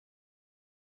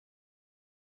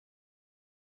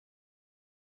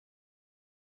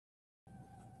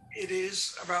It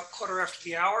is about quarter after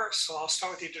the hour, so I'll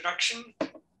start with the introduction.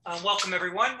 Welcome,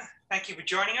 everyone. Thank you for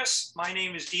joining us. My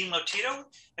name is Dean Lotito,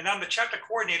 and I'm the chapter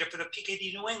coordinator for the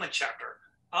PKD New England chapter.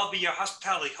 I'll be your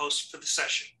hospitality host for the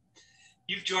session.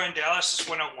 You've joined Dialysis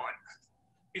 101.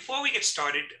 Before we get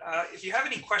started, if you have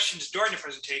any questions during the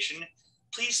presentation,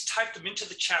 please type them into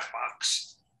the chat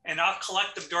box, and I'll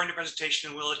collect them during the presentation,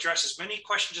 and we'll address as many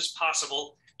questions as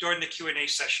possible during the Q&A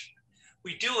session.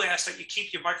 We do ask that you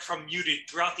keep your microphone muted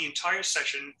throughout the entire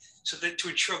session so that to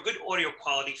ensure good audio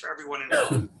quality for everyone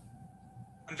involved.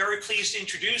 I'm very pleased to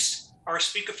introduce our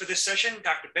speaker for this session,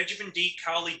 Dr. Benjamin D.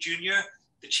 Cowley Jr.,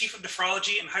 the Chief of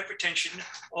Nephrology and Hypertension,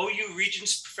 OU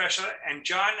Regents Professor, and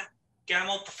John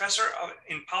Gamble Professor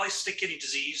in Polycystic Kidney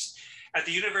Disease at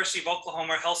the University of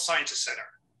Oklahoma Health Sciences Center.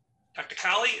 Dr.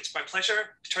 Cowley, it's my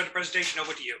pleasure to turn the presentation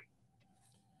over to you.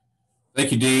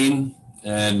 Thank you, Dean.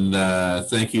 And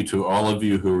thank you to all of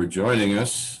you who are joining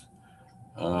us.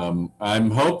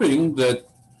 I'm hoping that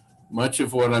much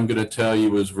of what I'm going to tell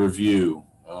you is review.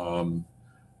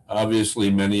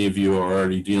 Obviously, many of you are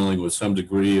already dealing with some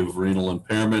degree of renal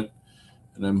impairment,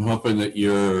 and I'm hoping that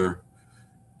your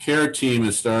care team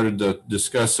has started to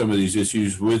discuss some of these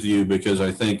issues with you, because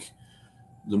I think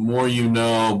the more you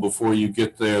know before you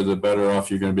get there, the better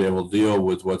off you're going to be able to deal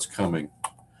with what's coming.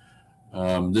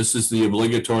 This is the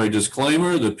obligatory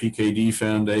disclaimer. The PKD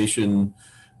Foundation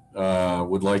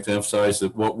would like to emphasize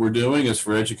that what we're doing is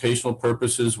for educational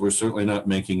purposes. We're certainly not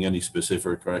making any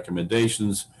specific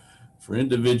recommendations for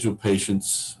individual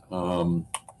patients. The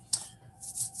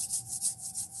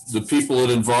people that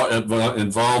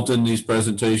involved in these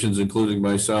presentations, including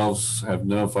myself, have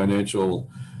no financial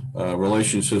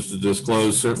relationships to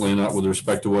disclose, certainly not with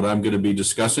respect to what I'm going to be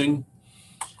discussing.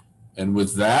 And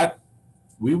with that,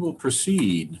 we will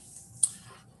proceed.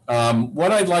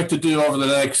 What I'd like to do over the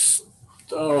next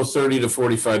 30 to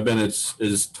 45 minutes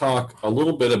is talk a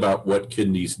little bit about what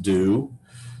kidneys do,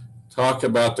 talk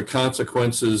about the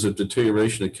consequences of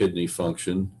deterioration of kidney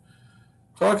function,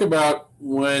 talk about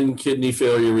when kidney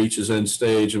failure reaches end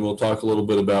stage, and we'll talk a little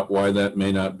bit about why that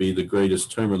may not be the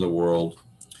greatest term in the world.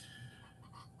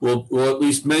 We'll at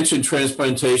least mention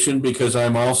transplantation, because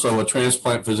I'm also a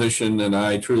transplant physician, and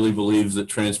I truly believe that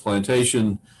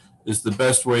transplantation is the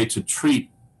best way to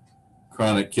treat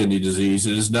chronic kidney disease.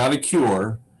 It is not a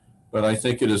cure, but I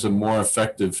think it is a more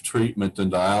effective treatment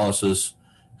than dialysis.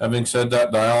 Having said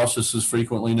that, dialysis is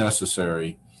frequently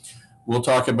necessary. We'll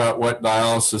talk about what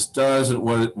dialysis does and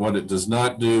what it does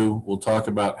not do. We'll talk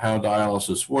about how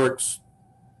dialysis works.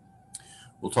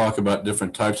 We'll talk about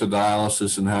different types of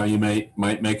dialysis and how you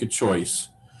might make a choice.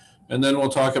 And then we'll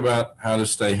talk about how to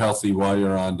stay healthy while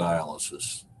you're on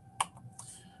dialysis.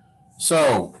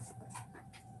 So,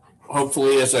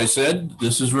 hopefully, as I said,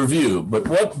 this is review. But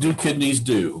what do kidneys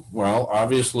do? Well,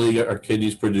 obviously, our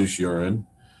kidneys produce urine.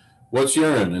 What's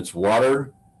urine? It's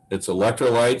water, it's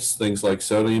electrolytes, things like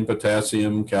sodium,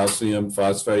 potassium, calcium,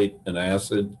 phosphate, and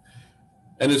acid.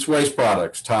 And it's waste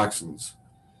products, toxins.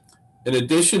 In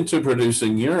addition to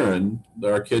producing urine,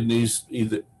 our kidneys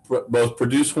both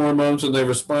produce hormones and they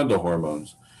respond to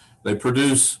hormones. They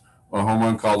produce a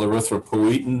hormone called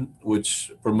erythropoietin,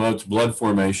 which promotes blood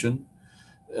formation.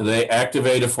 They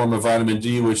activate a form of vitamin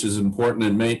D, which is important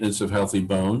in maintenance of healthy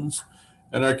bones.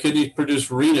 And our kidneys produce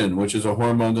renin, which is a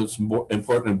hormone that's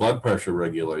important in blood pressure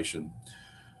regulation.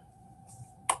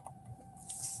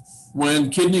 When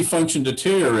kidney function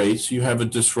deteriorates, you have a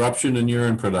disruption in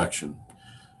urine production.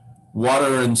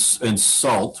 Water and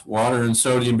salt, water and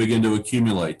sodium begin to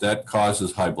accumulate. That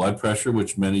causes high blood pressure,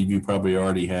 which many of you probably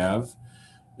already have.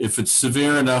 If it's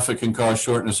severe enough, it can cause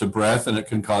shortness of breath and it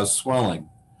can cause swelling.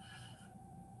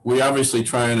 We obviously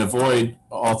try and avoid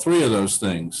all three of those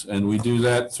things, and we do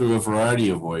that through a variety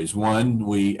of ways. One,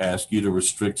 we ask you to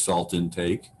restrict salt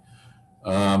intake.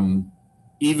 Even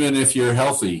if you're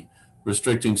healthy,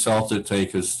 restricting salt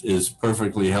intake is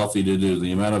perfectly healthy to do.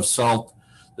 The amount of salt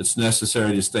that's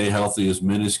necessary to stay healthy is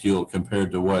minuscule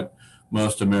compared to what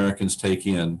most Americans take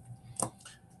in.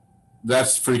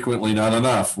 That's frequently not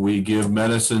enough. We give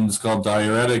medicines called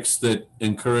diuretics that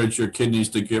encourage your kidneys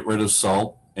to get rid of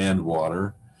salt and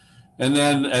water. And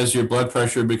then as your blood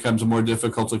pressure becomes more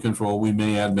difficult to control, we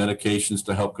may add medications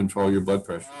to help control your blood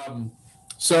pressure.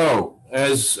 So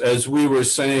as we were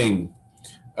saying,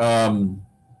 water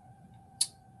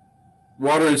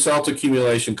and salt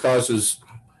accumulation causes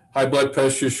high blood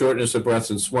pressure, shortness of breath,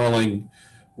 and swelling.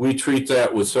 We treat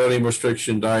that with sodium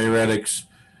restriction, diuretics,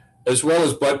 as well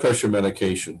as blood pressure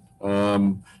medication.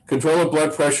 Control of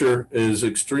blood pressure is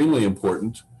extremely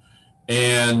important.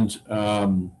 And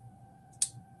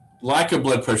lack of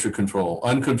blood pressure control,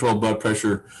 uncontrolled blood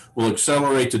pressure, will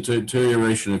accelerate the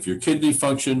deterioration of your kidney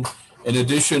function. In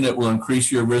addition, it will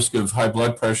increase your risk of high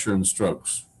blood pressure and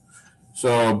strokes.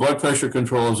 So blood pressure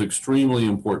control is extremely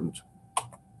important.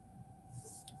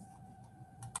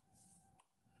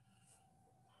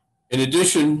 In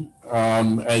addition,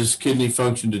 as kidney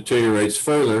function deteriorates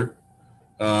further,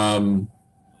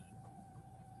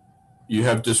 you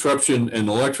have disruption in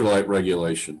electrolyte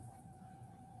regulation.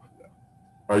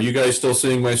 Are you guys still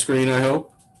seeing my screen, I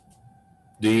hope?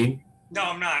 Dean? No,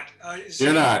 I'm not.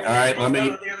 You're not. All right, let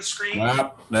me, the other screen?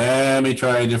 well, let me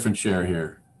try a different share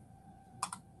here.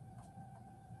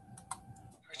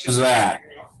 What's that?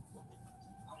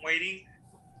 I'm waiting.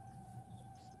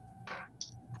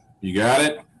 You got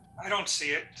it? I don't see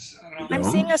it. I'm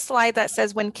seeing a slide that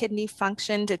says when kidney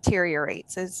function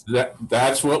deteriorates.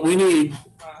 That's what we need.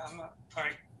 All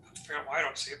right. I figure out why I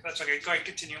don't see it. That's okay. Go ahead,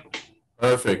 continue.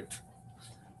 Perfect.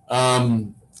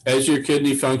 As your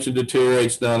kidney function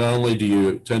deteriorates, not only do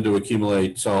you tend to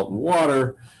accumulate salt and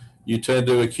water, you tend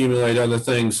to accumulate other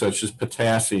things such as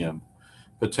potassium.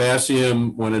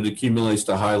 Potassium, when it accumulates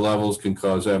to high levels, can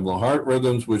cause abnormal heart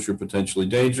rhythms, which are potentially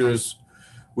dangerous.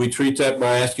 We treat that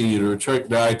by asking you to restrict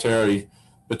dietary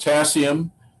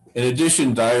potassium. In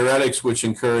addition, diuretics, which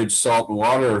encourage salt and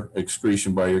water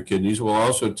excretion by your kidneys, will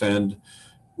also tend,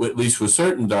 at least with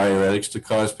certain diuretics, to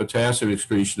cause potassium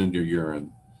excretion in your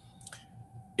urine.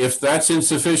 If that's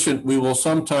insufficient, we will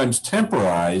sometimes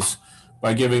temporize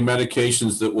by giving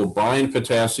medications that will bind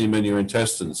potassium in your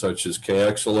intestines, such as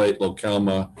Kayexalate,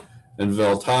 Lokelma, and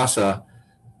Veltassa.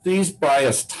 These buy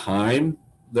us time.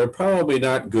 They're probably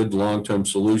not good long-term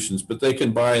solutions, but they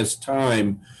can buy us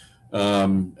time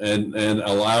and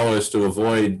allow us to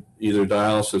avoid either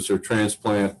dialysis or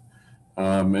transplant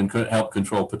and help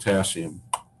control potassium.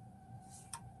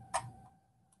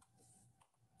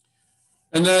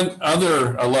 And then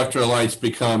other electrolytes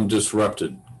become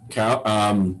disrupted.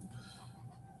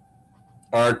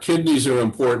 Our kidneys are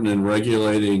important in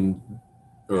regulating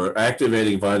or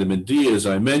activating vitamin D, as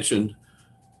I mentioned.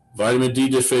 Vitamin D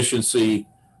deficiency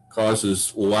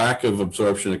causes lack of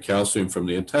absorption of calcium from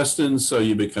the intestines, so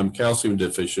you become calcium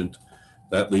deficient.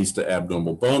 That leads to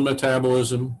abnormal bone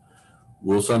metabolism.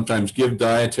 We'll sometimes give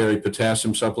dietary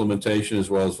potassium supplementation as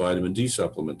well as vitamin D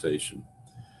supplementation.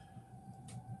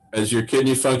 As your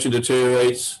kidney function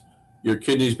deteriorates, your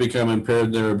kidneys become impaired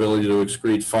in their ability to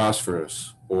excrete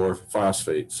phosphorus or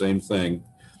phosphate, same thing.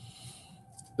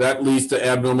 That leads to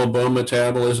abnormal bone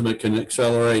metabolism. It can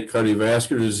accelerate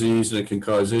cardiovascular disease and it can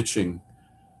cause itching.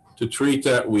 To treat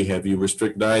that, we have you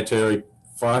restrict dietary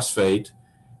phosphate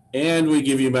and we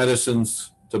give you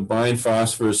medicines to bind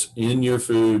phosphorus in your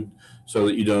food so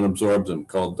that you don't absorb them,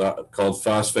 called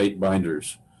phosphate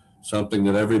binders, something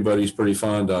that everybody's pretty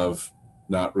fond of,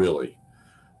 not really.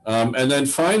 And then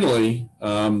finally,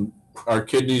 our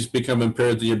kidneys become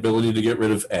impaired the ability to get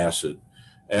rid of acid.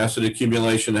 Acid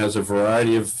accumulation has a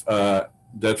variety of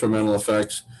detrimental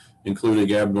effects,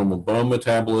 including abnormal bone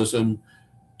metabolism,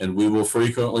 and we will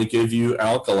frequently give you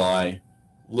alkali,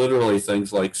 literally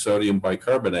things like sodium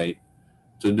bicarbonate,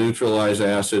 to neutralize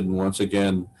acid and once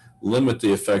again limit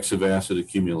the effects of acid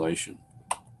accumulation.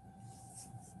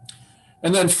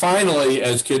 And then finally,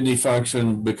 as kidney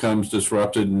function becomes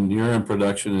disrupted and urine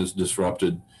production is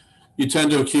disrupted, you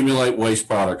tend to accumulate waste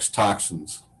products,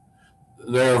 toxins.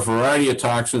 There are a variety of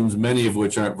toxins, many of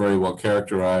which aren't very well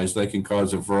characterized. They can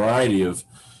cause a variety of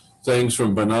things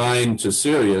from benign to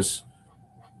serious.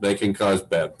 They can cause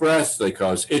bad breath, they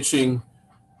cause itching.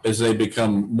 As they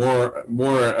become more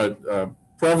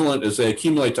prevalent, as they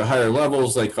accumulate to higher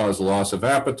levels, they cause loss of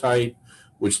appetite,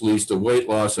 which leads to weight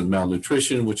loss and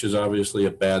malnutrition, which is obviously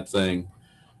a bad thing.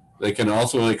 They can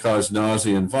ultimately cause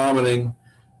nausea and vomiting.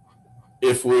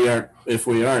 If we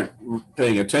aren't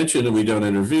paying attention and we don't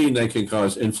intervene, they can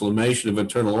cause inflammation of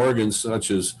internal organs such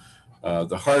as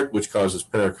the heart, which causes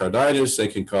pericarditis. They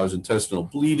can cause intestinal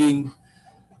bleeding.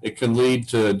 It can lead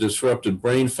to disrupted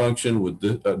brain function with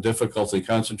difficulty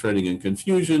concentrating and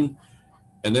confusion.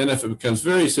 And then if it becomes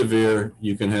very severe,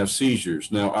 you can have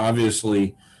seizures. Now,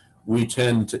 obviously, we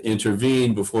tend to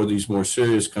intervene before these more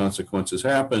serious consequences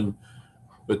happen,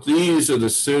 but these are the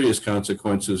serious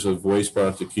consequences of waste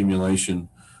product accumulation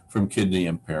from kidney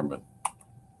impairment.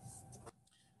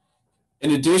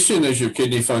 In addition, as your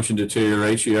kidney function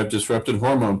deteriorates, you have disrupted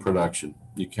hormone production.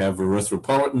 You can have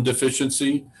erythropoietin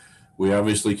deficiency. We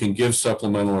obviously can give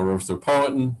supplemental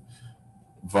erythropoietin.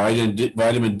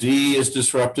 Vitamin D is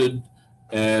disrupted,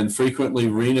 and frequently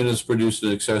renin is produced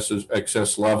in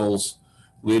excess levels,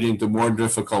 leading to more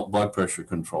difficult blood pressure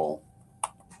control.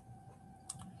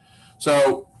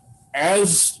 So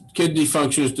as kidney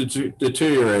function is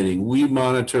deteriorating, we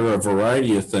monitor a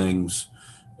variety of things.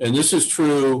 And this is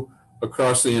true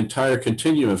across the entire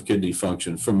continuum of kidney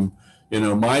function, from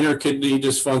minor kidney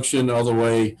dysfunction all the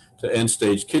way to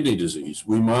end-stage kidney disease.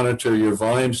 We monitor your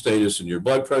volume status and your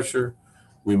blood pressure.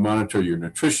 We monitor your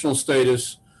nutritional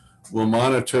status. We'll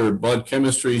monitor blood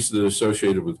chemistries that are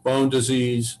associated with bone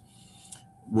disease.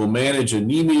 We'll manage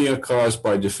anemia caused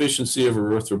by deficiency of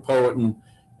erythropoietin,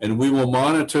 and we will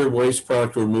monitor waste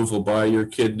product removal by your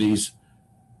kidneys,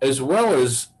 as well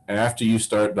as after you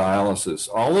start dialysis.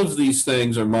 All of these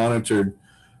things are monitored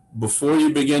before you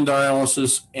begin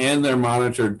dialysis, and they're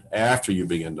monitored after you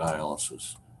begin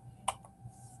dialysis.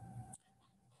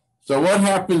 So what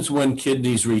happens when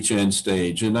kidneys reach end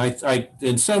stage? And I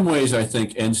in some ways, I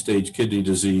think end stage kidney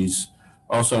disease,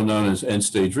 also known as end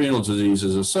stage renal disease,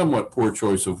 is a somewhat poor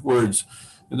choice of words.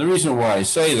 And the reason why I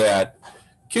say that,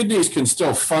 kidneys can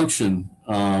still function,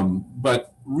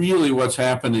 but really what's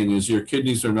happening is your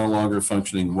kidneys are no longer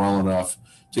functioning well enough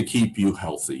to keep you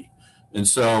healthy. And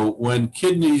so when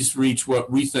kidneys reach what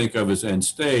we think of as end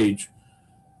stage,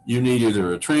 you need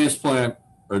either a transplant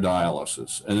or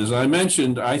dialysis. And as I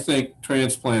mentioned, I think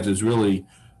transplant is really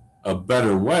a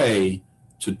better way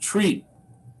to treat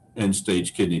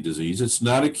end-stage kidney disease. It's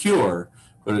not a cure,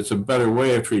 but it's a better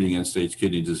way of treating end-stage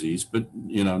kidney disease. But,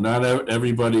 not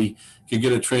everybody can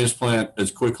get a transplant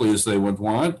as quickly as they would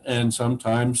want, and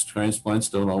sometimes transplants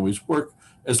don't always work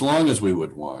as long as we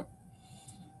would want.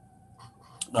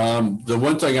 The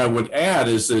one thing I would add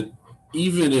is that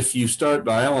even if you start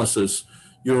dialysis,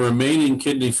 your remaining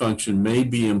kidney function may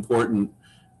be important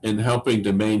in helping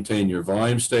to maintain your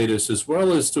volume status, as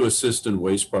well as to assist in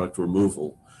waste product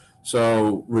removal.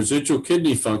 So residual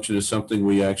kidney function is something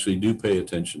we actually do pay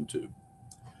attention to.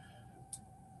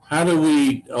 How do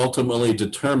we ultimately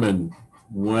determine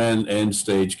when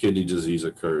end-stage kidney disease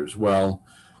occurs? Well,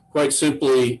 quite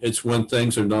simply, it's when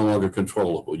things are no longer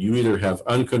controllable. You either have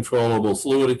uncontrollable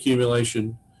fluid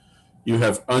accumulation, you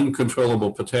have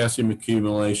uncontrollable potassium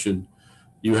accumulation,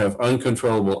 you have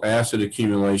uncontrollable acid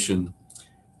accumulation,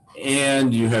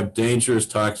 and you have dangerous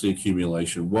toxic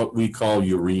accumulation, what we call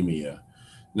uremia.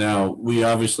 Now, we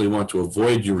obviously want to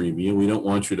avoid uremia. We don't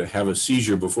want you to have a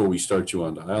seizure before we start you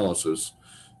on dialysis.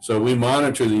 So we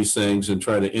monitor these things and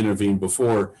try to intervene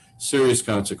before serious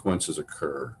consequences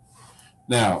occur.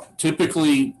 Now,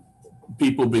 typically,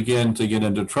 people begin to get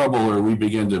into trouble, or we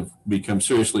begin to become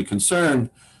seriously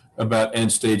concerned about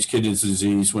end-stage kidney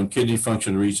disease when kidney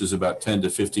function reaches about 10 to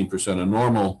 15% of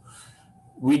normal.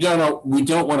 We don't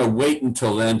want to wait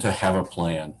until then to have a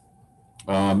plan.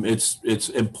 It's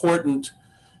important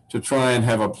to try and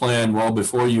have a plan well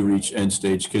before you reach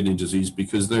end-stage kidney disease,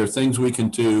 because there are things we can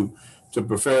do to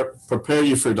prepare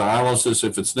you for dialysis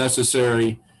if it's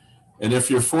necessary. And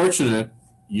if you're fortunate,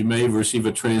 you may receive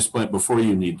a transplant before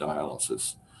you need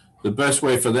dialysis. The best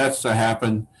way for that to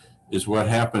happen is what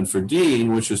happened for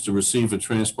Dean, which is to receive a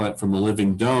transplant from a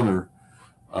living donor.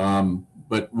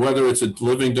 But whether it's a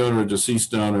living donor or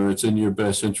deceased donor, it's in your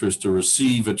best interest to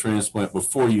receive a transplant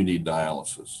before you need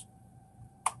dialysis.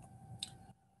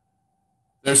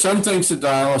 There's some things that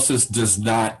dialysis does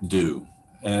not do,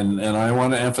 and I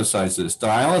want to emphasize this.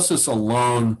 Dialysis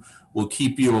alone will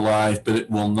keep you alive, but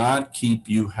it will not keep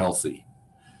you healthy.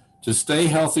 To stay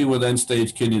healthy with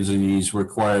end-stage kidney disease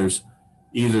requires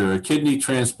either a kidney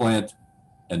transplant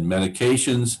and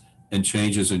medications and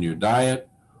changes in your diet,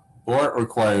 or it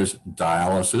requires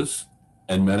dialysis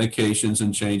and medications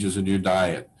and changes in your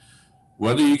diet.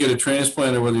 Whether you get a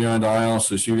transplant or whether you're on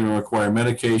dialysis, you're going to require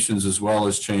medications as well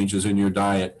as changes in your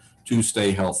diet to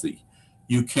stay healthy.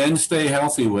 You can stay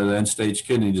healthy with end-stage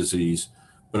kidney disease,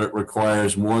 but it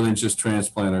requires more than just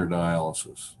transplant or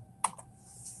dialysis.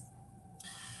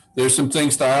 There's some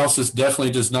things dialysis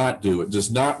definitely does not do. It does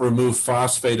not remove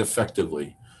phosphate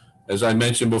effectively. As I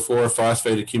mentioned before,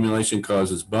 phosphate accumulation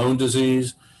causes bone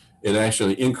disease. It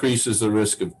actually increases the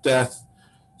risk of death.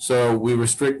 So we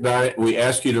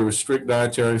ask you to restrict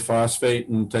dietary phosphate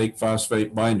and take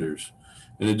phosphate binders.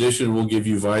 In addition, we'll give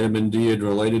you vitamin D and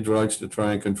related drugs to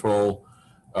try and control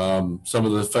some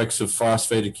of the effects of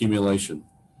phosphate accumulation.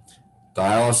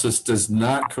 Dialysis does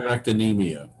not correct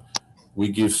anemia. We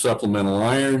give supplemental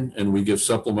iron and we give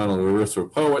supplemental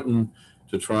erythropoietin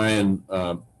to try and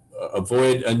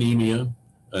avoid anemia.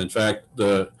 In fact,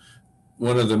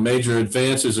 one of the major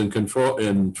advances in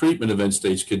treatment of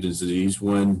end-stage kidney disease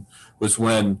was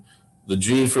when the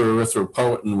gene for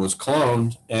erythropoietin was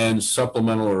cloned and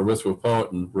supplemental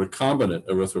erythropoietin, recombinant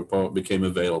erythropoietin, became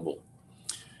available.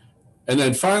 And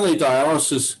then finally,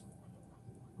 dialysis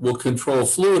will control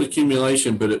fluid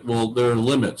accumulation, but there are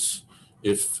limits.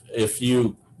 If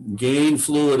you gain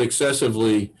fluid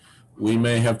excessively, we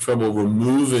may have trouble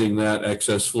removing that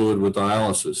excess fluid with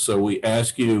dialysis. So we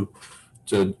ask you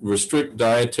to restrict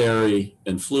dietary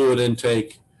and fluid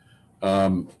intake,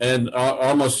 and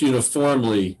almost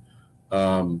uniformly,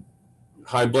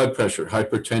 high blood pressure,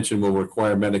 hypertension will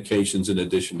require medications in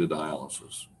addition to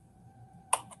dialysis.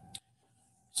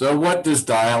 So what does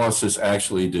dialysis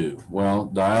actually do?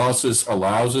 Well, dialysis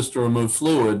allows us to remove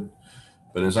fluid,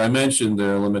 but as I mentioned,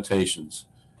 there are limitations.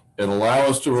 It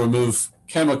allows us to remove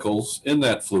chemicals in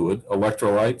that fluid,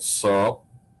 electrolytes, salt,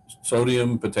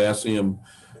 sodium, potassium,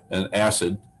 and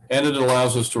acid, and it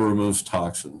allows us to remove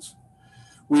toxins.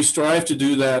 We strive to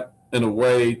do that in a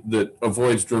way that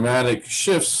avoids dramatic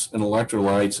shifts in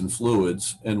electrolytes and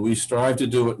fluids, and we strive to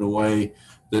do it in a way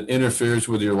that interferes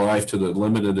with your life to the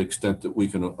limited extent that we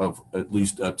can, at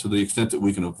least to the extent that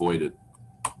we can avoid it.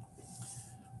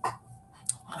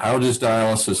 How does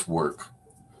dialysis work?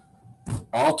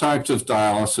 All types of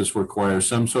dialysis require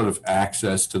some sort of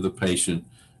access to the patient,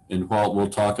 and we'll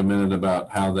talk a minute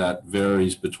about how that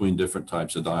varies between different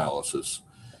types of dialysis.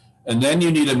 And then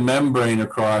you need a membrane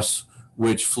across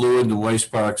which fluid and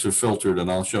waste products are filtered,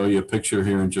 and I'll show you a picture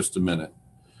here in just a minute.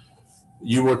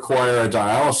 You require a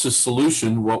dialysis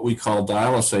solution, what we call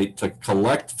dialysate, to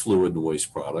collect fluid and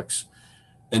waste products.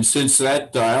 And since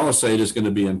that dialysate is going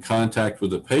to be in contact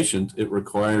with the patient, it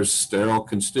requires sterile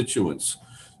constituents,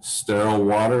 sterile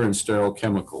water and sterile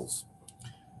chemicals.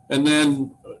 And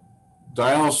then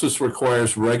dialysis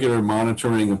requires regular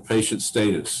monitoring of patient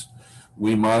status.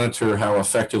 We monitor how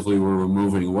effectively we're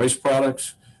removing waste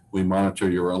products. We monitor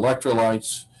your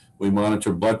electrolytes. We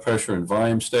monitor blood pressure and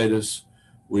volume status.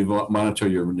 We monitor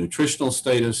your nutritional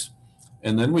status.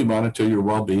 And then we monitor your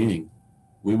well-being.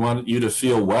 We want you to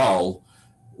feel well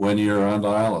when you're on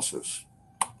dialysis.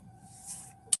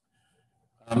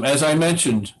 As I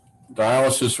mentioned,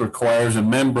 dialysis requires a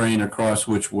membrane across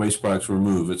which waste products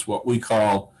remove. It's what we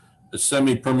call a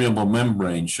semi-permeable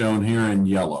membrane, shown here in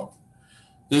yellow.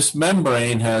 This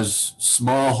membrane has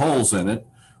small holes in it,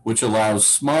 which allows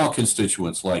small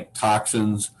constituents like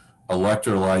toxins,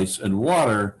 electrolytes, and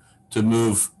water to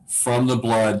move from the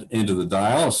blood into the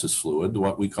dialysis fluid,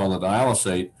 what we call the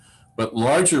dialysate, but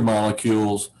larger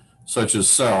molecules such as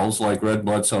cells like red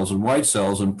blood cells and white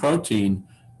cells and protein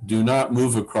do not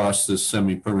move across this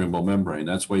semi-permeable membrane.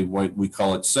 That's why we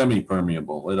call it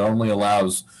semi-permeable. It only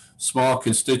allows small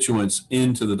constituents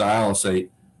into the dialysate,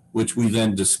 which we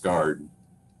then discard.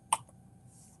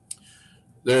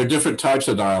 There are different types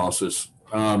of dialysis.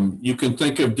 You can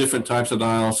think of different types of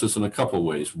dialysis in a couple of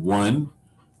ways. One,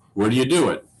 where do you do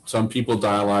it? Some people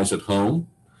dialyze at home.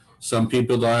 Some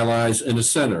people dialyze in a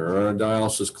center or a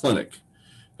dialysis clinic.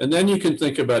 And then you can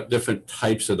think about different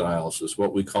types of dialysis,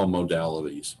 what we call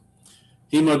modalities.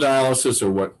 Hemodialysis, or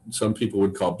what some people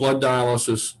would call blood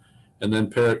dialysis, and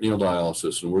then peritoneal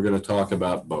dialysis, and we're going to talk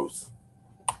about both.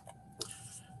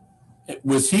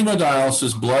 With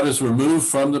hemodialysis, blood is removed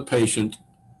from the patient,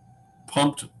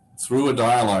 pumped through a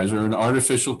dialyzer, an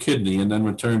artificial kidney, and then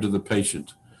returned to the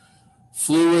patient.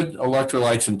 Fluid,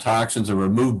 electrolytes, and toxins are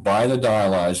removed by the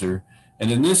dialyzer,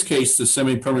 and in this case, the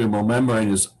semi-permeable membrane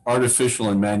is artificial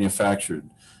and manufactured.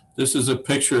 This is a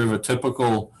picture of a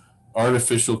typical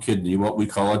artificial kidney, what we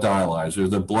call a dialyzer.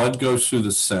 The blood goes through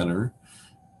the center,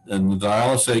 and the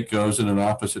dialysate goes in an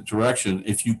opposite direction.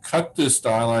 If you cut this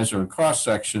dialyzer in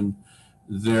cross-section,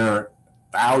 there are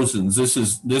thousands. This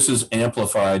is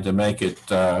amplified to make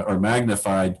it, or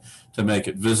magnified to make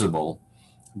it visible.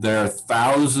 There are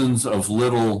thousands of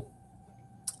little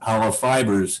hollow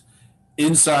fibers.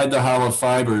 Inside the hollow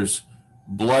fibers,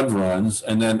 blood runs,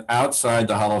 and then outside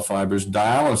the hollow fibers,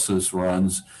 dialysis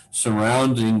runs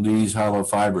surrounding these hollow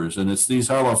fibers. And it's these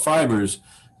hollow fibers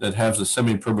that have the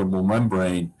semi-permeable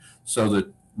membrane so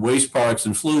that waste products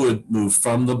and fluid move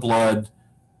from the blood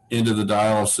into the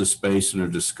dialysis space and are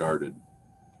discarded.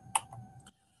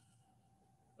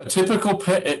 With typical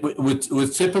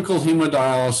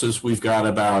hemodialysis, we've got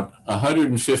about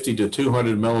 150 to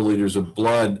 200 milliliters of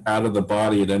blood out of the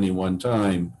body at any one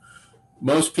time.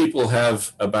 Most people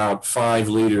have about 5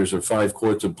 liters or 5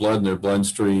 quarts of blood in their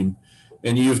bloodstream,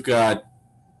 and you've got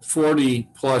 40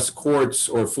 plus quarts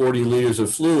or 40 liters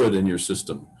of fluid in your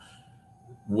system.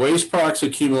 Waste products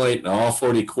accumulate in all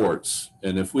 40 quarts,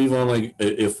 and if we've only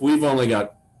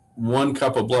got 1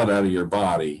 cup of blood out of your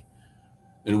body,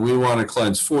 and we want to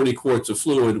cleanse 40 quarts of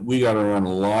fluid, we got to run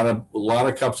a lot of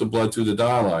cups of blood through the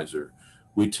dialyzer.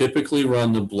 We typically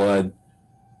run the blood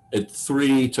at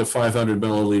 300 to 500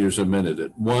 milliliters a minute,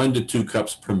 at 1 to 2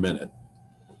 cups per minute.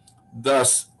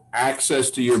 Thus, access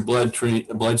to your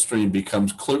bloodstream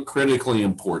becomes critically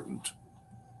important.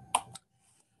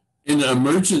 In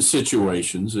emergent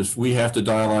situations, if we have to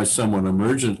dialyze someone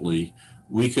emergently,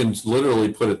 we can literally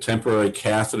put a temporary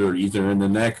catheter either in the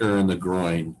neck or in the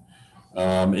groin.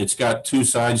 It's got two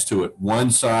sides to it.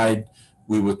 One side,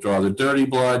 we withdraw the dirty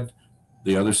blood.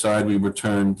 The other side, we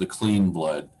return the clean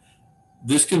blood.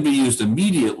 This can be used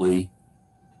immediately,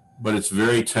 but it's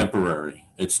very temporary.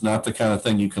 It's not the kind of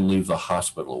thing you can leave the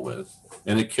hospital with,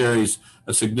 and it carries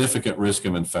a significant risk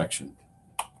of infection.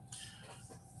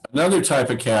 Another type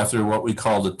of catheter, what we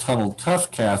call the tunnel cuff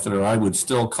catheter, I would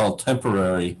still call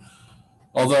temporary,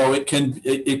 although it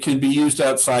can be used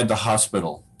outside the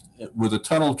hospital. With a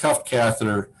tunnel cuff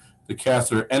catheter, the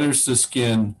catheter enters the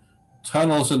skin,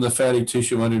 tunnels in the fatty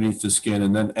tissue underneath the skin,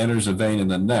 and then enters a vein in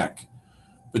the neck.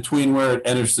 Between where it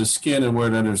enters the skin and where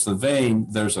it enters the vein,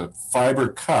 there's a fiber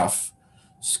cuff.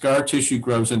 Scar tissue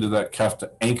grows into that cuff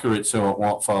to anchor it so it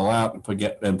won't fall out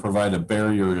and provide a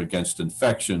barrier against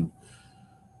infection.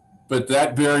 But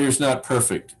that barrier is not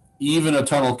perfect. Even a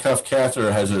tunnel cuff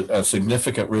catheter has a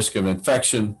significant risk of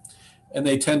infection, and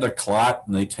they tend to clot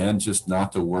and they tend just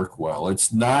not to work well.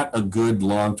 It's not a good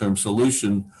long-term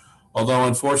solution, although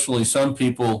unfortunately some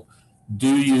people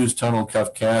do use tunnel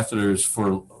cuff catheters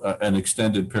for an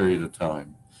extended period of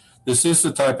time. This is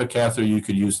the type of catheter you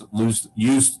could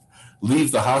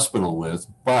leave the hospital with,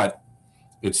 but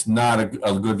it's not a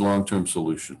good long-term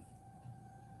solution.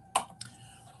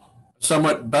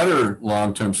 Somewhat better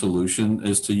long-term solution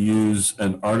is to use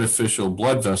an artificial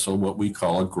blood vessel, what we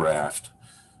call a graft.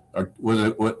 With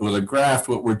a graft,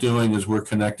 what we're doing is we're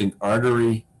connecting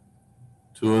artery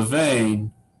to a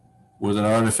vein with an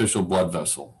artificial blood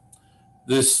vessel.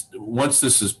 Once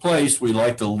this is placed, we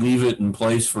like to leave it in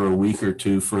place for a week or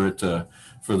two for the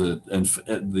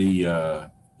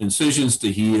incisions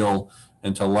to heal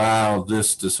and to allow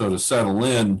this to sort of settle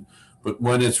in. But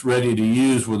when it's ready to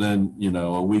use within,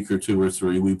 a week or two or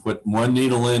three, we put one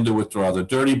needle in to withdraw the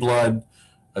dirty blood,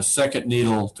 a second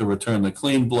needle to return the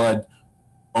clean blood,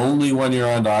 only when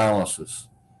you're on dialysis.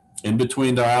 In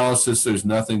between dialysis, there's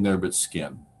nothing there but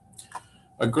skin.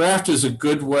 A graft is a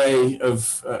better way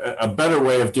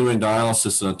of doing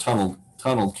dialysis than a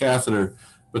tunnel catheter,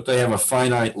 but they have a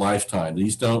finite lifetime.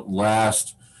 These don't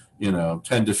last, 10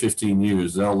 to 15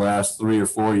 years. They'll last 3 or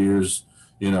 4 years,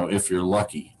 if you're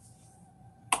lucky.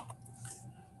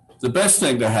 The best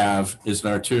thing to have is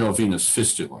an arteriovenous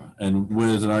fistula. And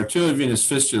with an arteriovenous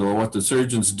fistula, what the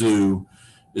surgeons do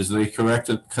is they connect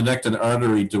an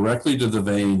artery directly to the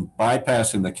vein,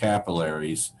 bypassing the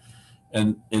capillaries.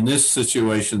 And in this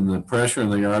situation, the pressure in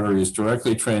the artery is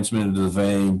directly transmitted to the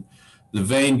vein. The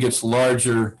vein gets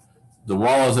larger, the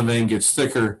wall of the vein gets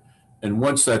thicker, and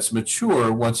once that's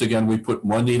mature, once again, we put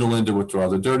one needle in to withdraw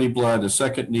the dirty blood, a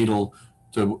second needle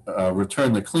to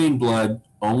return the clean blood,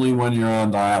 only when you're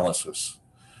on dialysis.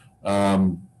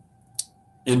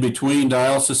 In between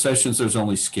dialysis sessions, there's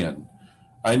only skin.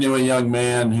 I knew a young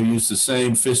man who used the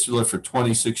same fistula for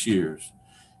 26 years.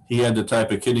 He had the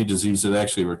type of kidney disease that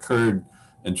actually recurred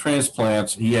in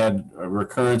transplants. He had a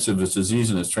recurrence of his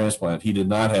disease in his transplant. He did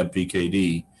not have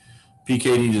PKD.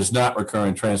 PKD does not recur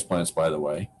in transplants, by the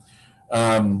way.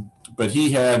 But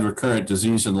he had recurrent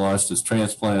disease and lost his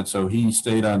transplant, so he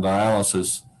stayed on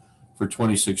dialysis for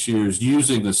 26 years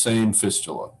using the same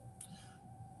fistula.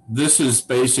 This is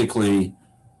basically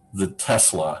the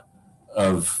Tesla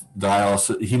of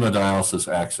dialysis,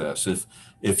 hemodialysis access.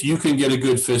 If you can get a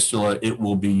good fistula, it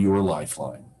will be your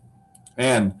lifeline.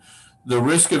 And the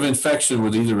risk of infection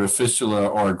with either a fistula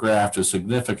or a graft is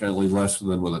significantly less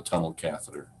than with a tunnel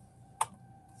catheter.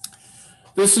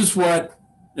 This is what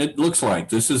it looks like.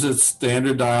 This is a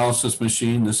standard dialysis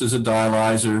machine. This is a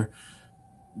dialyzer.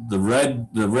 The red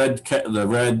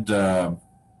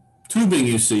tubing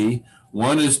you see,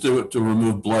 one is to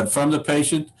remove blood from the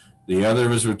patient. The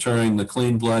other is returning the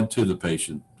clean blood to the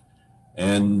patient.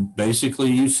 And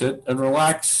basically you sit and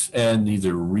relax and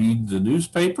either read the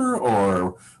newspaper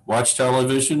or watch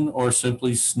television or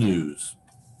simply snooze.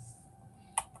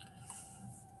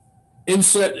 In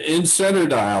center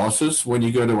dialysis, when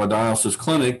you go to a dialysis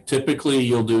clinic, typically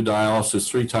you'll do dialysis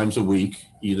 3 times a week,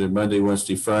 either Monday,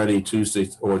 Wednesday, Friday, Tuesday,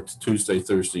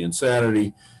 Thursday, and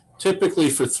Saturday, typically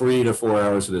for 3 to 4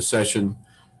 hours at a session.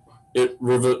 It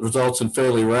results in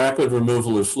fairly rapid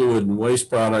removal of fluid and waste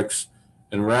products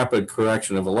and rapid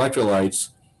correction of electrolytes.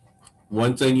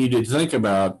 One thing you need to think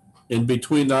about, in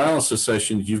between dialysis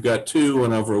sessions, you've got 2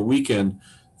 and over a weekend,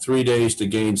 3 days to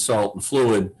gain salt and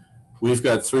fluid. We've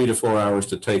got 3 to 4 hours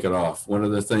to take it off. One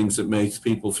of the things that makes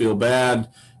people feel bad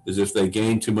is if they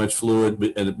gain too much fluid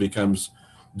and it becomes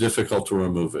difficult to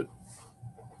remove it.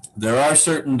 There are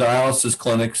certain dialysis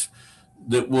clinics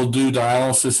that will do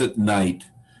dialysis at night,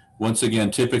 Once again,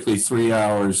 typically 3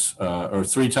 hours or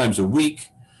 3 times a week,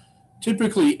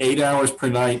 typically 8 hours per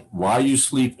night while you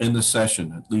sleep in the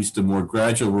session, at least a more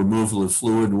gradual removal of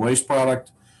fluid and waste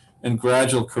product and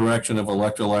gradual correction of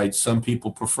electrolytes. Some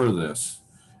people prefer this.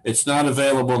 It's not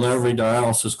available in every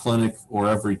dialysis clinic or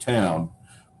every town,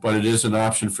 but it is an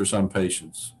option for some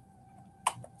patients.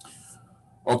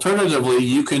 Alternatively,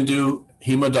 you can do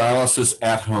hemodialysis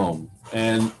at home,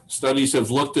 and studies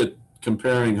have looked at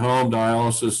comparing home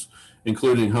dialysis,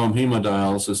 including home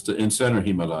hemodialysis, to in-center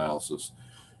hemodialysis.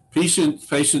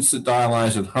 Patients that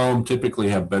dialyze at home typically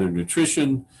have better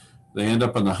nutrition. They end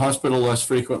up in the hospital less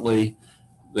frequently.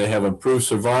 They have improved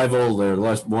survival. They're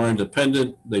more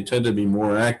independent. They tend to be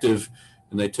more active,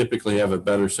 and they typically have a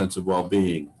better sense of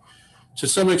well-being. To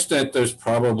some extent, there's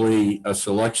probably a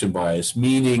selection bias,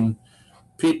 meaning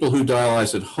people who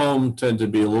dialyze at home tend to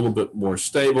be a little bit more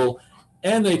stable,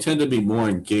 and they tend to be more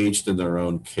engaged in their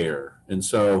own care. And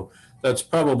so that's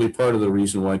probably part of the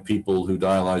reason why people who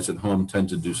dialyze at home tend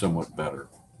to do somewhat better.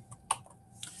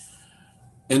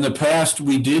 In the past,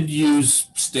 we did use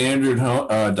standard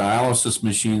dialysis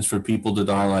machines for people to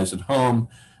dialyze at home.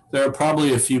 There are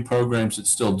probably a few programs that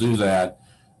still do that.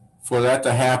 For that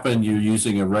to happen, you're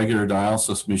using a regular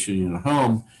dialysis machine at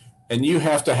home, and you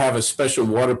have to have a special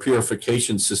water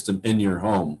purification system in your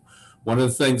home. One of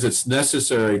the things that's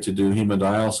necessary to do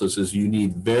hemodialysis is you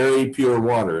need very pure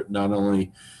water. It not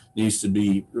only needs to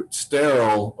be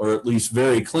sterile or at least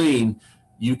very clean,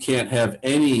 you can't have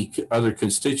any other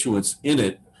constituents in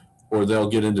it or they'll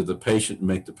get into the patient and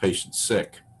make the patient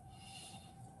sick.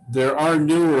 There are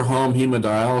newer home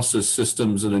hemodialysis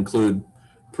systems that include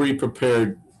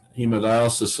pre-prepared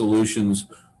hemodialysis solutions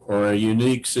or a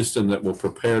unique system that will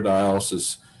prepare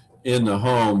dialysis in the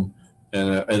home and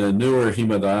a newer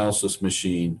hemodialysis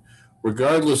machine.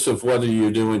 Regardless of whether you're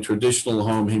doing traditional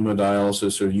home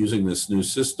hemodialysis or using this new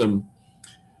system,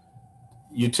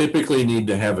 you typically need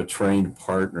to have a trained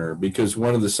partner, because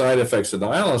one of the side effects of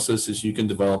dialysis is you can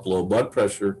develop low blood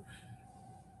pressure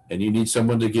and you need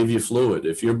someone to give you fluid.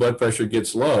 If your blood pressure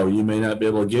gets low, you may not be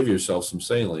able to give yourself some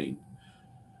saline.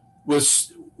 With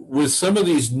some of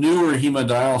these newer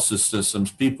hemodialysis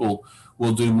systems, people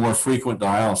will do more frequent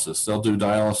dialysis. They'll do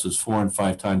dialysis 4 and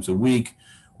 5 times a week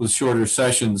with shorter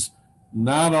sessions.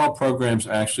 Not all programs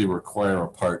actually require a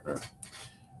partner.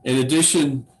 In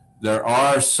addition, there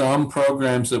are some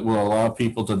programs that will allow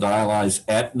people to dialyze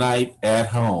at night at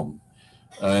home.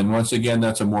 And once again,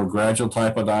 that's a more gradual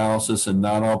type of dialysis, and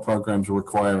not all programs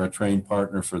require a trained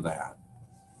partner for that.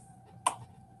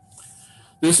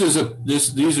 These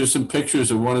are some pictures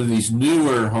of one of these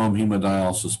newer home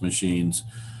hemodialysis machines.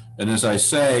 And as I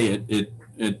say,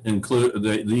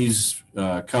 these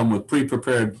come with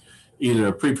either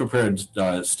a pre-prepared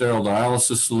sterile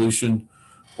dialysis solution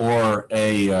or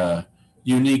a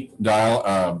unique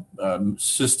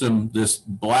system. This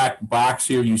black box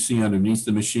here you see underneath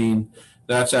the machine,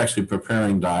 that's actually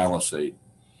preparing dialysate.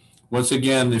 Once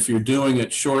again, if you're doing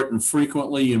it short and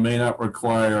frequently, you may not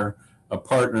require a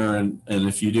partner, and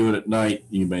if you do it at night,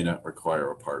 you may not require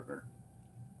a partner.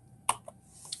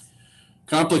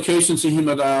 Complications of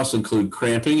hemodialysis include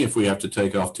cramping if we have to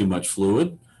take off too much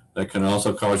fluid. That can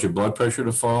also cause your blood pressure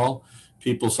to fall.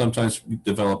 People sometimes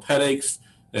develop headaches.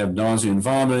 They have nausea and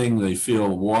vomiting. They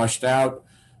feel washed out.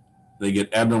 They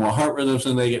get abnormal heart rhythms,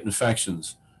 and they get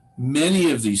infections.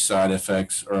 Many of these side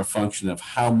effects are a function of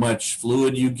how much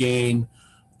fluid you gain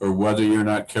or whether you're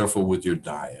not careful with your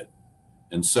diet.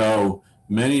 And so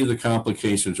many of the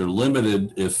complications are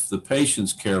limited if the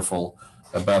patient's careful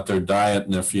about their diet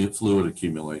and their fluid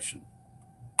accumulation.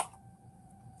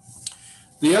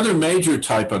 The other major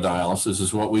type of dialysis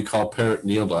is what we call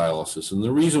peritoneal dialysis. And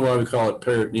the reason why we call it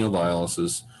peritoneal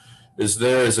dialysis is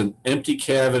there is an empty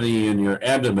cavity in your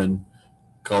abdomen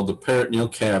called the peritoneal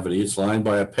cavity. It's lined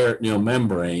by a peritoneal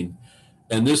membrane.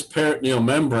 And this peritoneal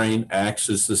membrane acts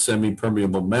as the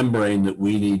semi-permeable membrane that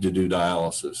we need to do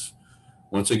dialysis.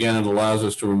 Once again, it allows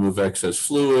us to remove excess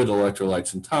fluid,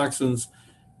 electrolytes, and toxins,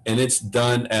 and it's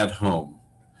done at home.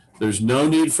 There's no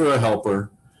need for a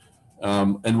helper.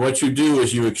 And what you do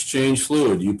is you exchange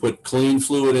fluid. You put clean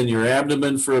fluid in your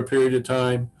abdomen for a period of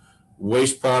time.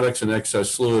 Waste products and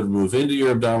excess fluid move into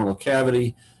your abdominal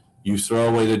cavity. You throw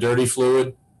away the dirty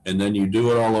fluid, and then you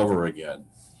do it all over again.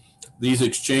 These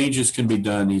exchanges can be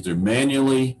done either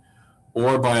manually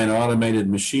or by an automated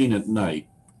machine at night.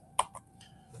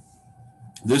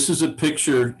 This is a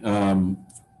picture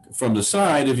from the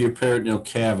side of your peritoneal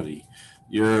cavity.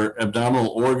 Your abdominal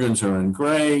organs are in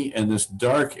gray, and this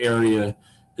dark area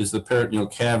is the peritoneal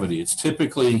cavity. It's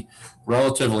typically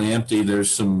relatively empty. There's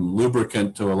some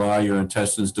lubricant to allow your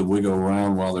intestines to wiggle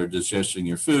around while they're digesting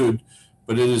your food,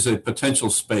 but it is a potential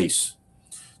space.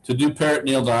 To do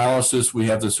peritoneal dialysis, we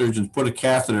have the surgeons put a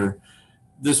catheter.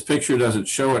 This picture doesn't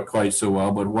show it quite so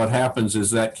well, but what happens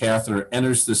is that catheter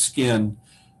enters the skin,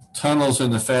 tunnels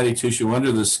in the fatty tissue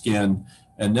under the skin,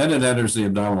 and then it enters the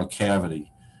abdominal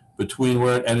cavity. Between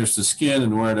where it enters the skin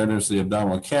and where it enters the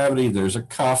abdominal cavity, there's a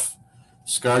cuff.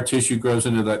 Scar tissue grows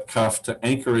into that cuff to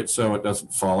anchor it so it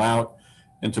doesn't fall out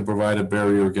and to provide a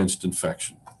barrier against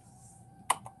infection.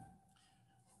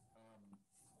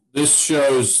 This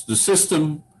shows the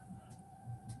system.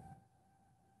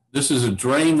 This is a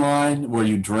drain line where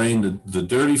you drain the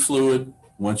dirty fluid.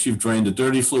 Once you've drained the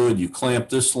dirty fluid, you clamp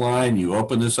this line, you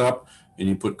open this up, and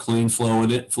you put clean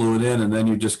fluid in, and then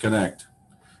you disconnect.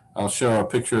 I'll show a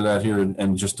picture of that here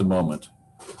in just a moment.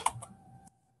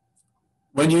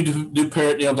 When you do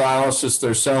peritoneal dialysis,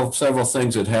 there's several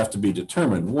things that have to be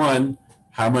determined. One,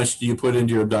 how much do you put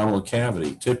into your abdominal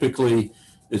cavity? Typically,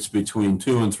 it's between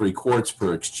 2 and 3 quarts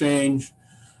per exchange.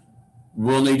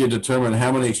 We'll need to determine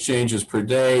how many exchanges per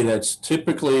day. That's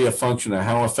typically a function of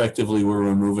how effectively we're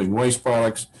removing waste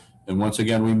products. And once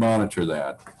again, we monitor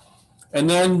that. And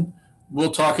then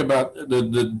we'll talk about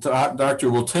the doctor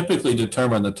will typically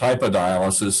determine the type of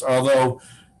dialysis, although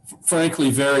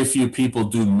frankly, very few people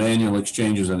do manual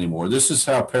exchanges anymore. This is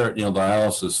how peritoneal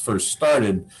dialysis first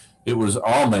started. It was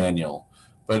all manual.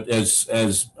 But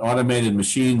as automated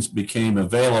machines became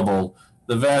available,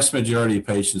 the vast majority of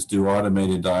patients do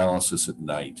automated dialysis at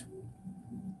night.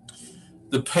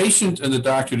 The patient and the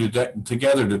doctor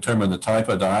together determine the type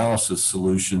of dialysis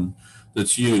solution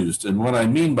that's used. And what I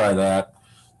mean by that,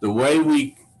 the way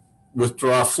we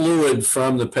withdraw fluid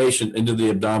from the patient into the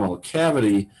abdominal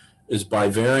cavity is by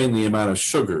varying the amount of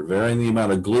sugar, varying the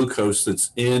amount of glucose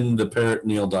that's in the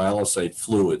peritoneal dialysate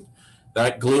fluid.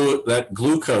 That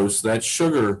glucose, that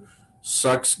sugar,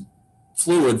 sucks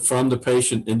fluid from the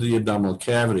patient into the abdominal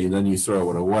cavity, and then you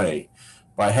throw it away.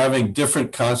 By having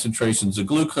different concentrations of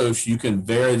glucose, you can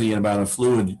vary the amount of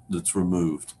fluid that's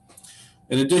removed.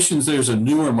 In addition, there's a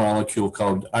newer molecule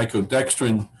called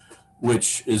icodextrin,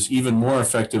 which is even more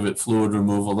effective at fluid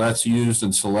removal. That's used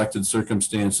in selected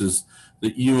circumstances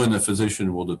that you and the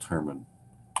physician will determine.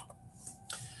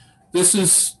 This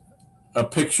is a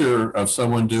picture of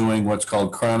someone doing what's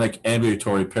called chronic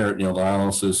ambulatory peritoneal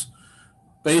dialysis.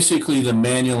 Basically, the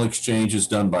manual exchange is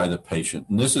done by the patient.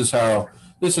 And this is how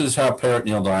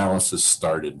peritoneal dialysis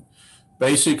started.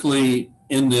 Basically,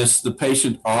 in this, the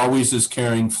patient always is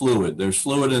carrying fluid. There's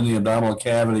fluid in the abdominal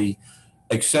cavity,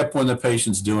 except when the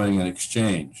patient's doing an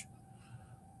exchange.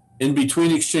 In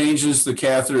between exchanges, the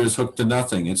catheter is hooked to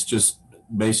nothing. It's just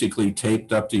basically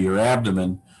taped up to your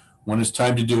abdomen. When it's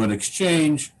time to do an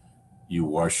exchange, you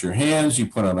wash your hands, you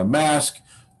put on a mask,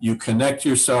 you connect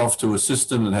yourself to a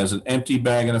system that has an empty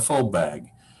bag and a full bag.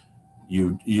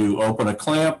 You open a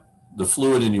clamp, the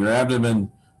fluid in your abdomen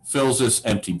fills this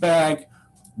empty bag.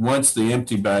 Once the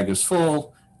empty bag is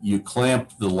full, you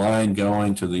clamp the line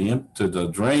going to the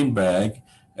drain bag,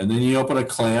 and then you open a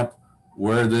clamp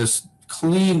where this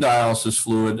clean dialysis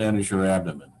fluid enters your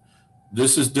abdomen.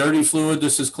 This is dirty fluid,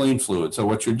 this is clean fluid. So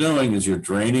what you're doing is you're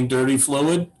draining dirty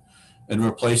fluid and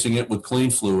replacing it with clean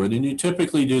fluid, and you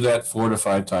typically do that 4 to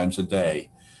 5 times a day.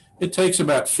 It takes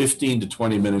about 15 to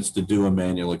 20 minutes to do a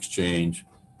manual exchange.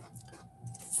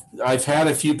 I've had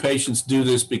a few patients do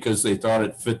this because they thought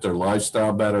it fit their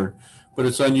lifestyle better, but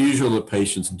it's unusual that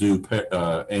patients do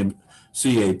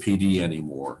CAPD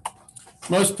anymore.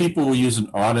 Most people will use an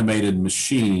automated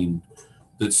machine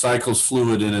that cycles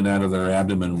fluid in and out of their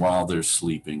abdomen while they're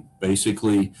sleeping.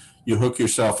 Basically, you hook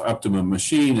yourself up to a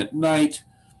machine at night,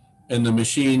 and the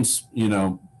machine's,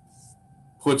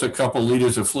 puts a couple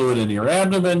liters of fluid in your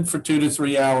abdomen for 2 to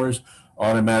 3 hours,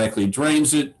 automatically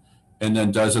drains it, and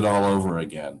then does it all over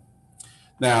again.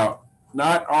 Now,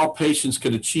 not all patients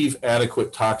can achieve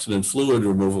adequate toxin and fluid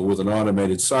removal with an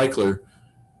automated cycler.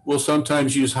 We'll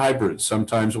sometimes use hybrids.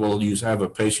 Sometimes we'll have a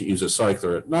patient use a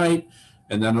cycler at night,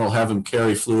 and then we'll have them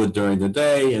carry fluid during the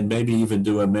day and maybe even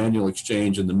do a manual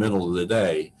exchange in the middle of the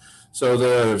day. So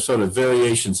there are sort of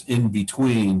variations in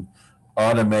between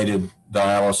automated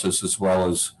dialysis as well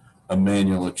as a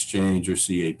manual exchange or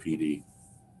CAPD.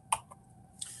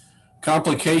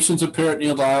 Complications of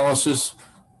peritoneal dialysis.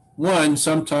 One,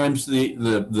 sometimes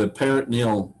the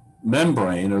peritoneal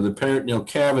membrane or the peritoneal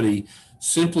cavity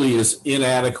simply is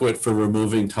inadequate for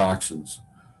removing toxins.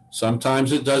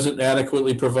 Sometimes it doesn't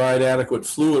adequately provide adequate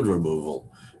fluid removal.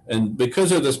 And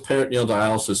because of this, peritoneal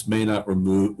dialysis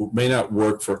may not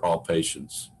work for all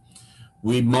patients.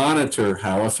 We monitor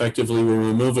how effectively we're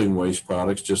removing waste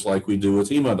products, just like we do with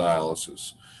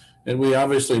hemodialysis. And we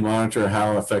obviously monitor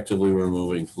how effectively we're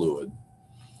removing fluid.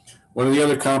 One of the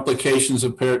other complications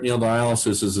of peritoneal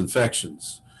dialysis is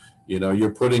infections.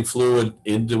 You're putting fluid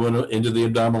into the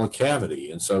abdominal cavity,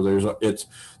 and so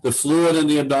the fluid in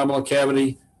the abdominal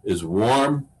cavity is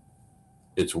warm,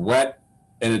 it's wet,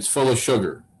 and it's full of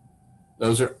sugar.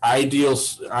 Those are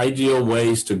ideal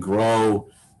ways to grow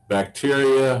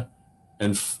bacteria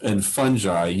and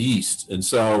fungi, yeast, and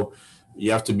so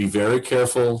you have to be very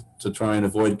careful to try and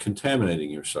avoid contaminating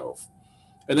yourself.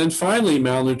 And then finally,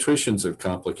 malnutrition is a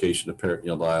complication of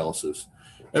peritoneal dialysis.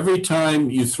 Every time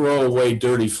you throw away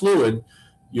dirty fluid,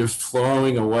 you're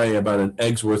throwing away about an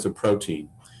egg's worth of protein.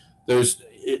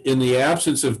 In the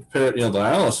absence of peritoneal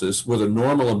dialysis, with a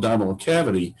normal abdominal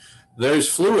cavity, there's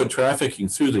fluid trafficking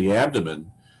through the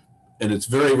abdomen, and it's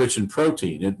very rich in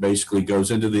protein. It basically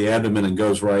goes into the abdomen and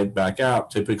goes right back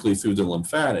out, typically through the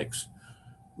lymphatics.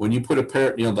 When you put a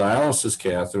peritoneal dialysis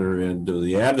catheter into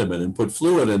the abdomen and put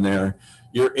fluid in there,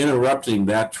 you're interrupting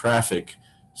that traffic.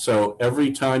 So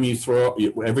every time you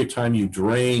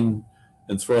drain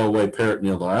and throw away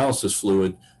peritoneal dialysis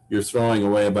fluid, you're throwing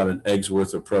away about an egg's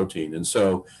worth of protein. And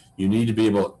so you need to be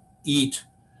able to eat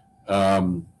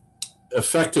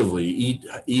effectively,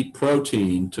 eat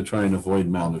protein to try and avoid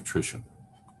malnutrition.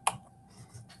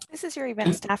 This is your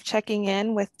event staff checking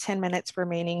in with 10 minutes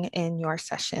remaining in your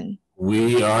session.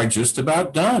 We are just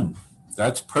about done.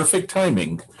 That's perfect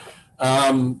timing.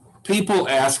 People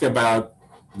ask about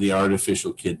the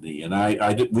artificial kidney, and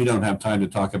we don't have time to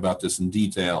talk about this in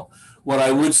detail. What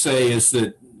I would say is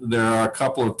that there are a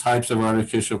couple of types of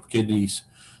artificial kidneys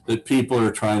that people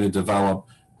are trying to develop.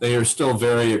 They are still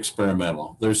very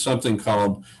experimental. There's something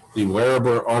called the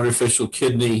wearable artificial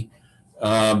kidney,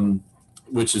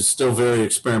 which is still very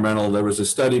experimental. There was a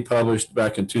study published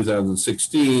back in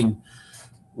 2016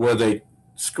 where they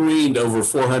screened over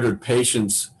 400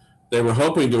 patients. They were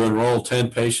hoping to enroll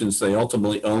 10 patients. They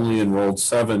ultimately only enrolled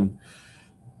 7.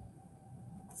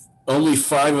 Only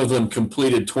 5 of them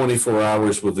completed 24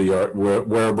 hours with the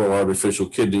wearable artificial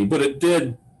kidney, but it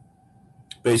did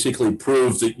basically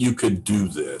prove that you could do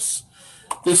this.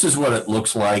 This is what it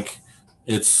looks like.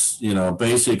 It's,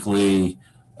 basically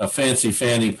a fancy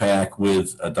fanny pack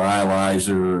with a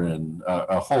dialyzer and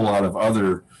a whole lot of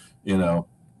other,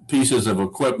 pieces of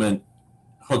equipment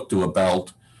hooked to a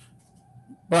belt.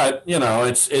 But,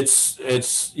 it's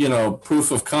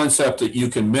proof of concept that you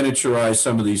can miniaturize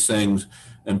some of these things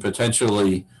and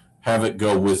potentially have it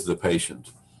go with the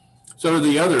patient. So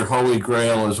the other holy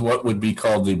grail is what would be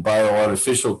called the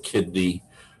bioartificial kidney,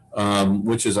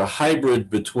 which is a hybrid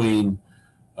between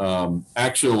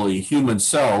actually human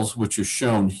cells, which are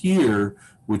shown here,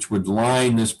 which would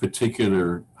line this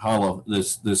particular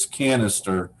this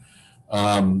canister,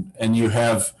 and you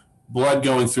have blood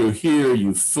going through here.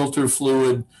 You filter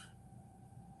fluid,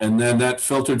 and then that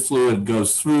filtered fluid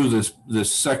goes through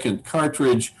this second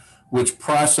cartridge, which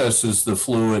processes the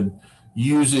fluid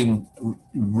using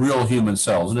real human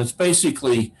cells. And it's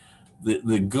basically,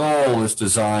 the goal is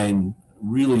design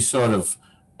really sort of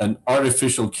an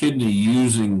artificial kidney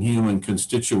using human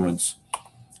constituents.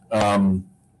 And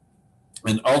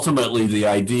ultimately, the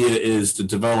idea is to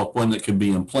develop one that can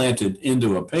be implanted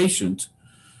into a patient,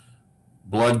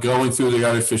 blood going through the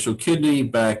artificial kidney,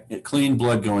 clean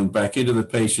blood going back into the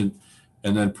patient,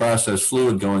 and then processed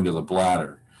fluid going to the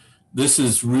bladder. This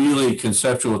is really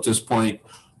conceptual at this point,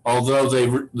 although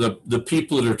the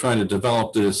people that are trying to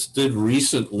develop this did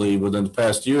recently, within the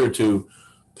past year or two,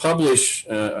 publish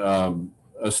a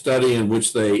study in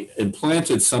which they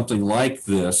implanted something like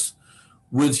this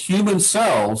with human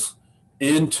cells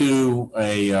into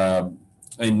a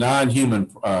non-human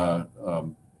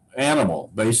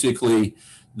animal. Basically,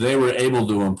 they were able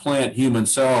to implant human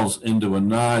cells into a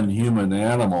non-human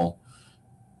animal.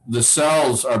 The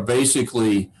cells are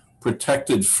basically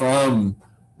protected from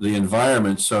the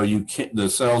environment, so the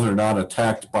cells are not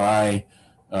attacked by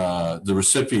the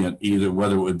recipient, either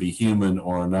whether it would be human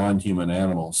or a non-human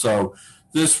animal. So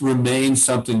this remains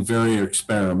something very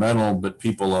experimental, but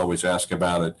people always ask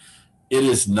about it. It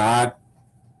is not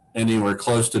anywhere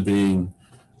close to being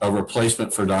a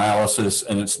replacement for dialysis,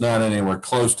 and it's not anywhere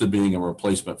close to being a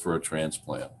replacement for a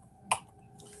transplant.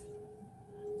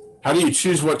 How do you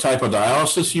choose what type of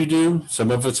dialysis you do? Some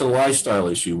of it's a lifestyle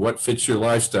issue. What fits your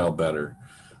lifestyle better?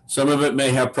 Some of it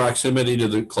may have proximity to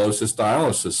the closest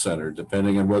dialysis center,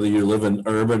 depending on whether you live in an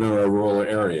urban or a rural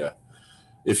area.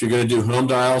 If you're going to do home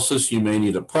dialysis, you may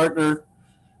need a partner.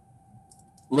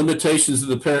 Limitations of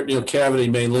the peritoneal cavity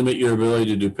may limit your ability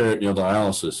to do peritoneal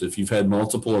dialysis. If you've had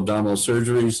multiple abdominal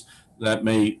surgeries, that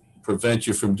may prevent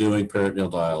you from doing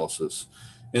peritoneal dialysis.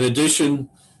 In addition,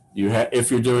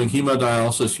 if you're doing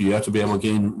hemodialysis, you have to be able to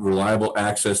gain reliable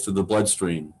access to the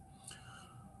bloodstream.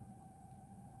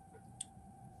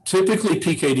 Typically,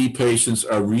 PKD patients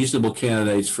are reasonable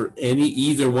candidates for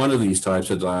either one of these types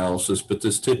of dialysis, but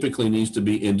this typically needs to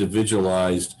be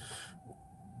individualized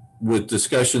with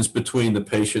discussions between the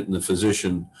patient and the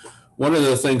physician. One of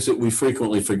the things that we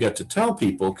frequently forget to tell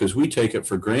people, because we take it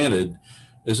for granted,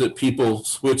 is that people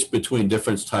switch between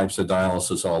different types of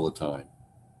dialysis all the time.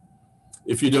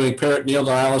 If you're doing peritoneal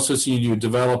dialysis and you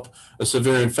develop a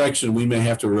severe infection, we may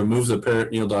have to remove the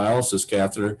peritoneal dialysis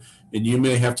catheter, and you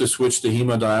may have to switch to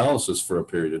hemodialysis for a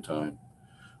period of time.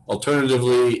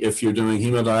 Alternatively, if you're doing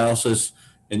hemodialysis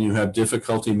and you have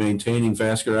difficulty maintaining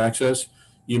vascular access,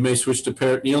 you may switch to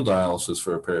peritoneal dialysis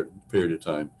for a period of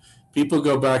time. People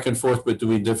go back and forth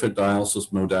between different dialysis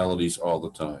modalities all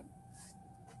the time.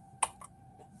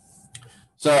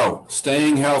 So,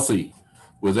 staying healthy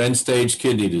with end-stage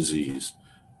kidney disease.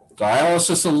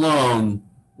 Dialysis alone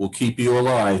will keep you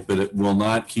alive, but it will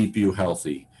not keep you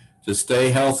healthy. To stay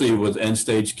healthy with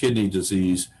end-stage kidney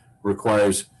disease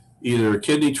requires either a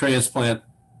kidney transplant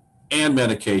and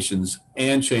medications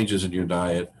and changes in your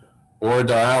diet, or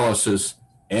dialysis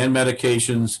and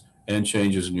medications and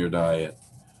changes in your diet.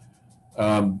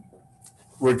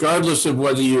 Regardless of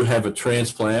whether you have a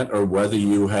transplant or whether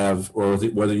you have, or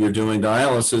whether you're doing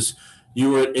dialysis,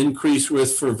 you are at increased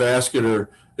risk for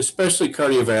vascular, especially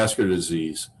cardiovascular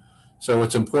disease. So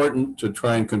it's important to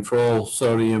try and control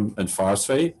sodium and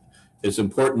phosphate. It's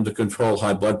important to control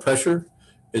high blood pressure.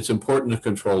 It's important to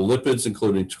control lipids,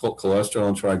 including cholesterol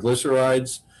and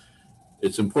triglycerides.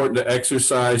 It's important to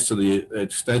exercise to the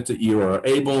extent that you are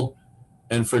able.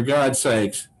 And for God's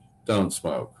sakes, don't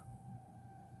smoke.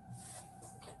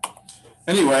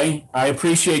 Anyway, I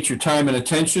appreciate your time and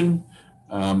attention,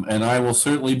 and I will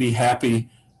certainly be happy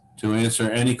to answer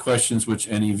any questions which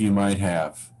any of you might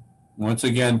have. Once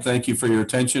again, thank you for your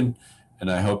attention, and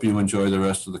I hope you enjoy the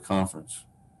rest of the conference.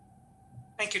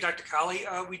 Thank you, Dr. Colley.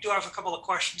 We do have a couple of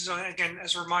questions. Again,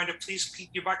 as a reminder, please keep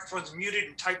your microphones muted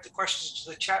and type the questions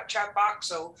to the chat box.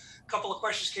 So a couple of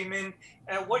questions came in.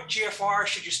 At what GFR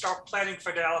should you start planning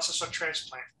for dialysis or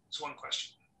transplant? That's one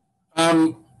question.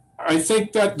 I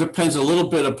think that depends a little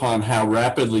bit upon how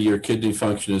rapidly your kidney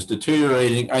function is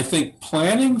deteriorating. I think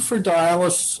planning for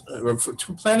dialysis,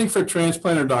 planning for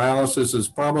transplant or dialysis is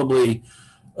probably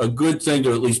a good thing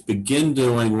to at least begin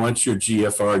doing once your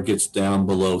GFR gets down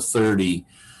below 30,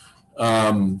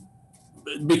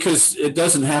 because it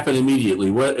doesn't happen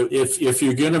immediately. If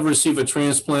you're going to receive a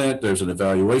transplant, there's an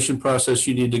evaluation process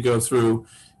you need to go through.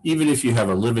 Even if you have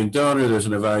a living donor, there's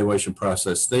an evaluation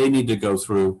process they need to go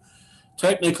through.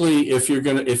 Technically, if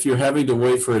you're having to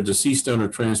wait for a deceased donor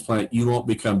transplant, you won't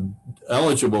become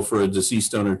eligible for a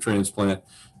deceased donor transplant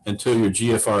until your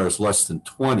GFR is less than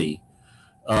 20.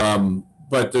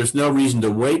 But there's no reason to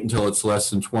wait until it's less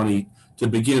than 20 to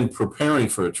begin preparing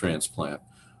for a transplant.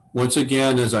 Once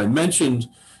again, as I mentioned,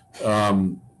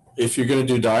 if you're going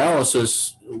to do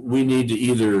dialysis, we need to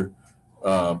either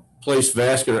place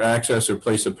vascular access or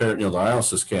place a peritoneal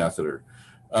dialysis catheter.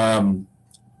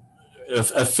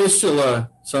 A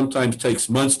fistula sometimes takes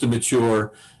months to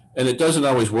mature, and it doesn't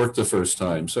always work the first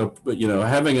time. So, but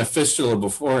having a fistula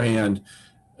beforehand,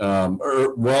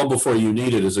 or well before you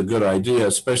need it, is a good idea,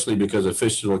 especially because a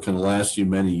fistula can last you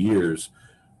many years.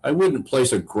 I wouldn't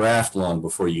place a graft long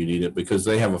before you need it because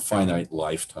they have a finite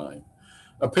lifetime.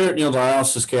 A peritoneal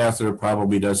dialysis catheter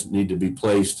probably doesn't need to be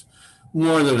placed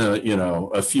more than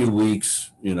a few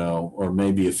weeks, or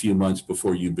maybe a few months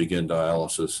before you begin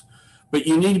dialysis. But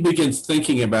you need to begin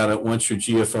thinking about it once your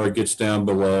GFR gets down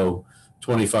below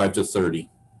 25 to 30.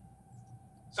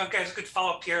 So guys, a good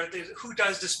follow-up here. Who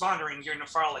does this monitoring? Your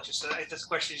nephrologist. This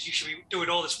question is, you should be doing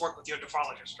all this work with your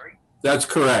nephrologist, right? That's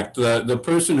correct. The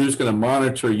person who's going to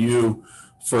monitor you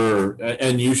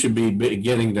and you should be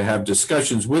beginning to have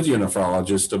discussions with your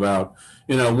nephrologist about,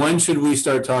 when should we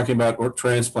start talking about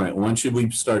transplant? When should we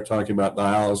start talking about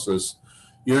dialysis?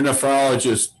 Your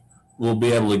nephrologist will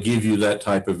be able to give you that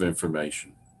type of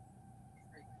information.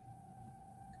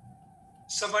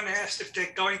 Someone asked if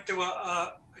they're going through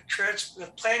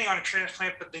planning on a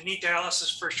transplant, but they need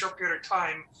dialysis for a short period of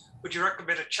time, would you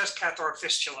recommend a chest catheter or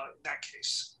fistula in that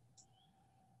case?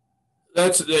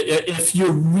 That's if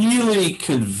you're really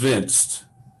convinced.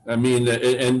 I mean,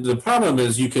 and the problem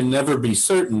is you can never be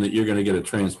certain that you're going to get a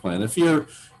transplant. If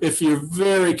you're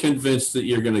very convinced that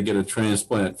you're going to get a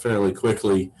transplant fairly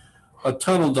quickly, a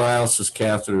tunnel dialysis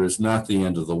catheter is not the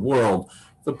end of the world.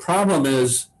 The problem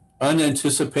is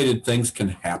unanticipated things can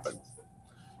happen.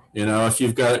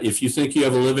 If you think you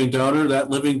have a living donor,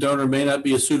 that living donor may not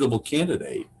be a suitable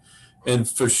candidate. And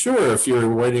for sure, if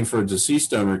you're waiting for a deceased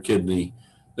donor kidney,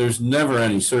 there's never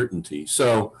any certainty.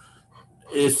 So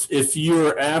if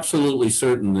you're absolutely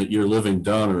certain that your living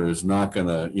donor is not going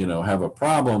to, have a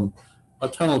problem, a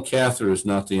tunnel catheter is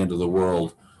not the end of the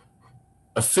world.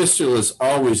 A fistula is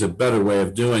always a better way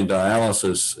of doing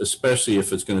dialysis, especially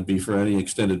if it's going to be for any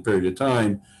extended period of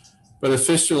time. But a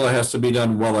fistula has to be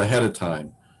done well ahead of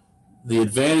time. The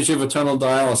advantage of a tunnel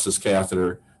dialysis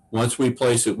catheter, once we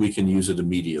place it, we can use it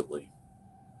immediately.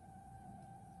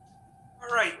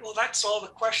 All right, well, that's all the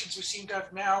questions we seem to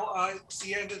have now. It's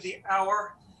the end of the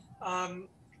hour. I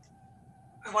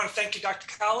want to thank you, Dr.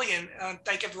 Cowley, and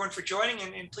thank everyone for joining,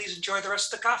 and please enjoy the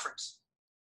rest of the conference.